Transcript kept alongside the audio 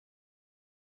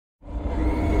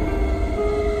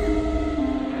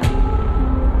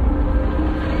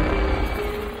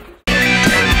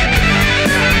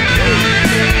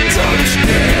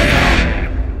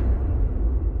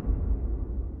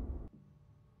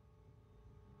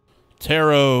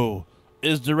Tarot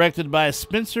is directed by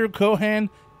Spencer Cohan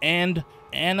and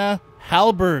Anna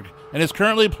Hallberg and is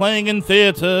currently playing in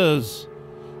theaters.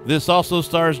 This also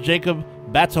stars Jacob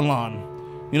Batalon.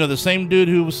 You know, the same dude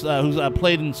who's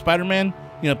played in Spider-Man,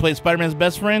 played Spider-Man's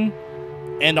best friend,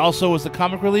 and also was the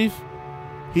comic relief.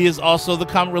 He is also the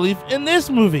comic relief in this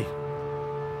movie.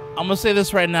 I'm going to say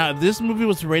this right now. If this movie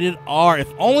was rated R,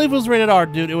 if only it was rated R,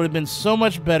 dude, it would have been so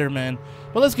much better, man.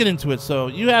 But let's get into it. So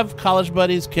you have college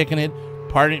buddies kicking it,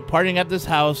 partying at this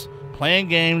house, playing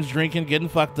games, drinking, getting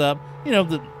fucked up. You know,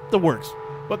 the works.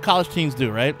 What college teens do,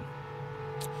 right?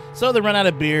 So they run out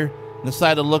of beer and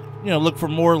decide to look for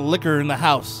more liquor in the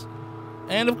house.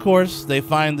 And of course, they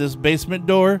find this basement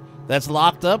door that's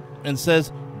locked up and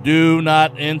says, "Do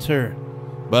not enter."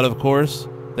 But of course,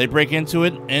 they break into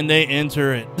it and they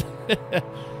enter it.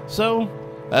 So,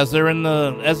 as they're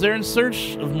in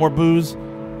search of more booze,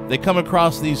 they come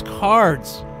across these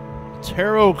cards,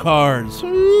 tarot cards.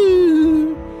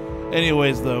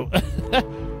 Anyways, though,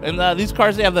 and these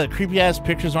cards, they have the creepy ass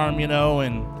pictures on them,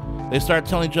 and they start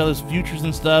telling each other's futures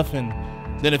and stuff. And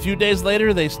then a few days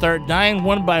later, they start dying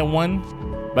one by one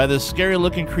by this scary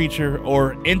looking creature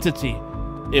or entity,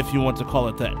 if you want to call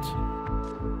it that.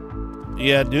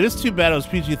 Yeah, dude, it's too bad it was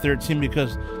PG-13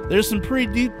 because there's some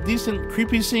pretty decent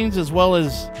creepy scenes as well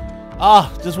as,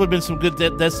 just would have been some good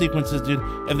death sequences, dude,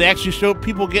 if they actually showed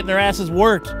people getting their asses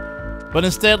worked. But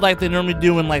instead, like they normally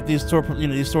do in like these sort of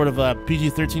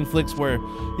PG-13 flicks where,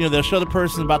 they'll show the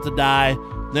person about to die,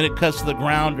 then it cuts to the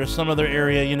ground or some other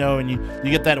area, and you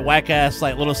get that whack-ass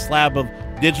like little slab of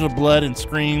digital blood and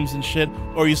screams and shit,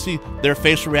 or you see their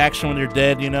facial reaction when they're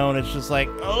dead, and it's just like,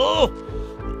 oh,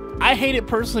 I hate it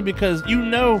personally because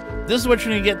this is what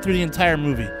you're gonna get through the entire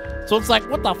movie. So it's like,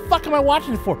 what the fuck am I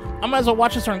watching it for? I might as well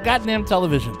watch this on goddamn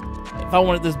television if I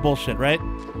wanted this bullshit, right?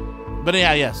 But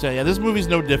yeah, this movie's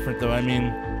no different though. I mean,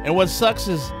 and what sucks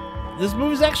is this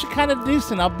movie's actually kind of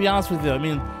decent, I'll be honest with you. I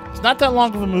mean, it's not that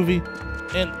long of a movie,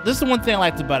 and this is the one thing I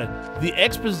liked about it. The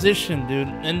exposition, dude,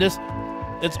 and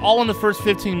it's all in the first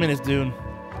 15 minutes, dude.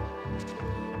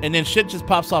 And then shit just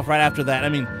pops off right after that. I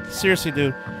mean, seriously,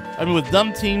 dude. I mean, with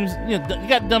dumb teams, you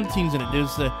got dumb teams in it, dude.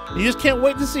 So you just can't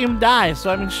wait to see him die. So,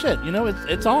 I mean, shit,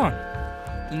 it's on.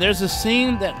 And there's a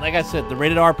scene that, like I said, the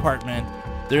rated R part, man.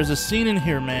 There's a scene in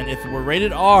here, man. If it were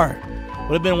rated R,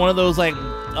 would have been one of those, like,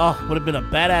 would have been a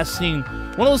badass scene.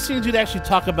 One of those scenes you'd actually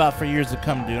talk about for years to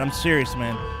come, dude. I'm serious,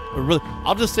 man. But really,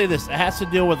 I'll just say this. It has to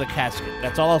deal with a casket.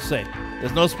 That's all I'll say.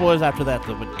 There's no spoilers after that,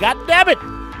 though. But god damn it!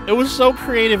 It was so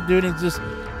creative, dude.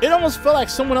 It almost felt like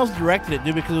someone else directed it,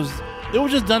 dude, because it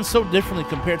was just done so differently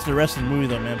compared to the rest of the movie,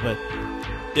 though, man. But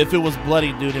if it was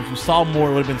bloody, dude, if you saw more,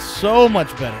 it would have been so much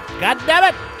better. God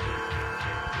damn it!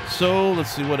 So,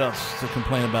 let's see what else to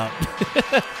complain about.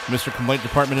 Mr. Complaint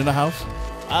Department in the house.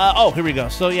 Here we go.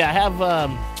 So, yeah, I have,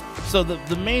 so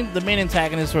the main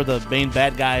antagonist, or the main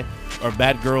bad guy, or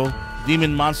bad girl,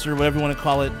 demon monster, whatever you want to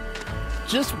call it,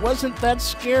 just wasn't that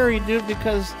scary, dude,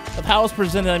 because of how it was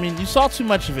presented. I mean, you saw too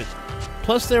much of it.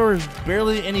 Plus, there was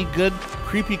barely any good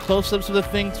creepy close-ups of the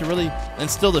thing to really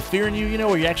instill the fear in you,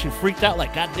 where you actually freaked out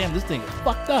like, god damn, this thing is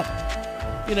fucked up.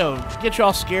 Get you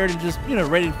all scared and just,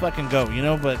 ready to fucking go,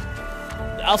 But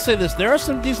I'll say this, there are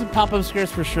some decent pop-up scares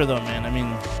for sure, though, man. I mean,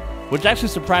 which actually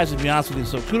surprised me, to be honest with you.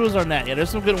 So kudos on that. Yeah, there's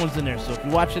some good ones in there. So if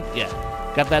you watch it, yeah,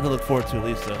 got that to look forward to at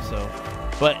least, though. So,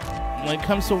 but when it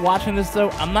comes to watching this,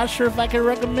 though, I'm not sure if I can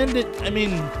recommend it. I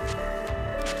mean,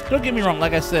 don't get me wrong.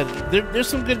 Like I said, there's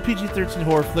some good PG-13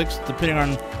 horror flicks, depending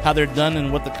on how they're done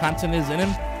and what the content is in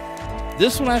them.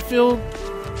 This one, I feel,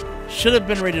 should have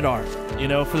been rated R.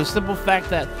 For the simple fact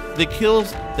that the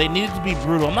kills, they needed to be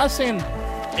brutal. I'm not saying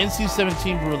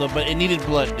NC-17 brutal, but it needed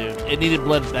blood, dude. It needed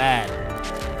blood bad.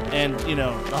 And,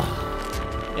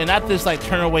 and not this, like,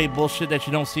 turn away bullshit that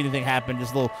you don't see anything happen,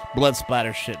 just little blood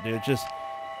splatter shit, dude. Just,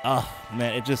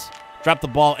 man, it just dropped the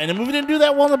ball. And the movie didn't do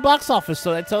that well in the box office,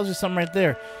 so that tells you something right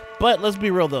there. But let's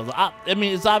be real, though. I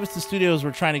mean, it's obvious the studios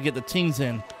were trying to get the teens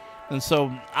in. And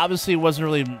so, obviously, it wasn't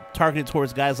really targeted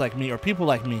towards guys like me or people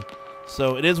like me.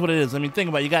 So, it is what it is. I mean, think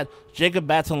about it. You got Jacob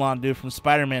Batalon, dude, from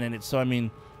Spider-Man in it. So, I mean,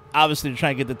 obviously, they're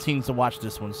trying to get the teens to watch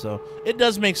this one. So, it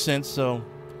does make sense. So,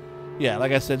 yeah,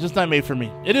 like I said, just not made for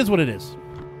me. It is what it is.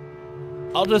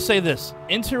 I'll just say this.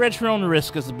 Enter at your own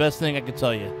risk is the best thing I can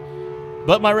tell you.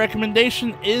 But my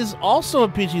recommendation is also a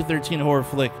PG-13 horror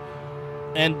flick.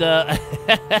 And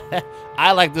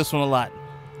I like this one a lot.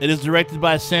 It is directed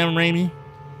by Sam Raimi,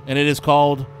 and it is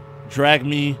called Drag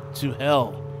Me to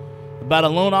Hell. About a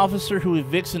lone officer who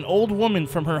evicts an old woman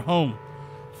from her home,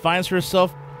 finds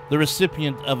herself the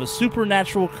recipient of a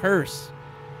supernatural curse.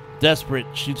 Desperate,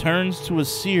 she turns to a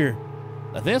seer.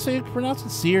 I think that's how you pronounce it,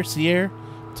 seer,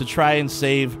 to try and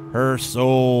save her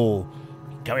soul.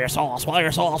 Give me your soul, swallow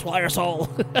your soul, swallow your soul.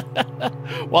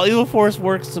 While Evil Force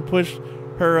works to push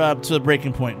her up to the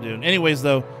breaking point, dude. Anyways,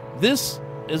 though, this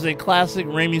is a classic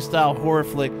Raimi-style horror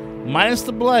flick, minus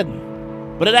the blood.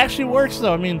 But it actually works,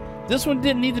 though. I mean, this one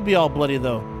didn't need to be all bloody,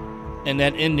 though. And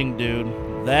that ending, dude.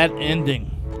 That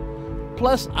ending.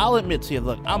 Plus, I'll admit to you,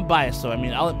 look, I'm biased, though. I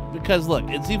mean, because, look,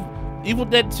 it's Evil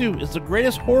Dead 2 is the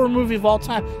greatest horror movie of all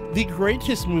time. The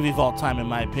greatest movie of all time, in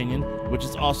my opinion, which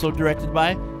is also directed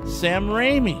by Sam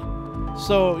Raimi.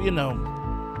 So, you know,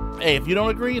 hey, if you don't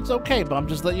agree, it's okay, but I'm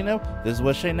just letting you know, this is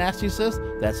what Shay Nasty says.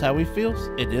 That's how he feels.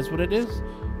 It is what it is.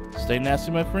 Stay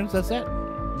nasty, my friends. That's that.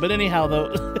 But anyhow, though,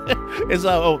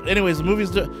 anyways, the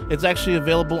movie's it's actually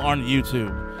available on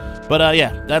YouTube. But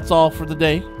yeah, that's all for the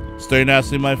day. Stay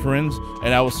nasty, my friends,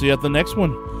 and I will see you at the next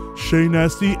one. Shay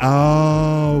Nasty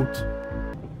out.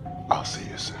 I'll see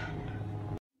you soon.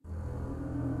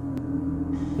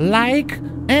 Like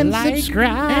and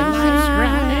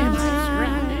subscribe.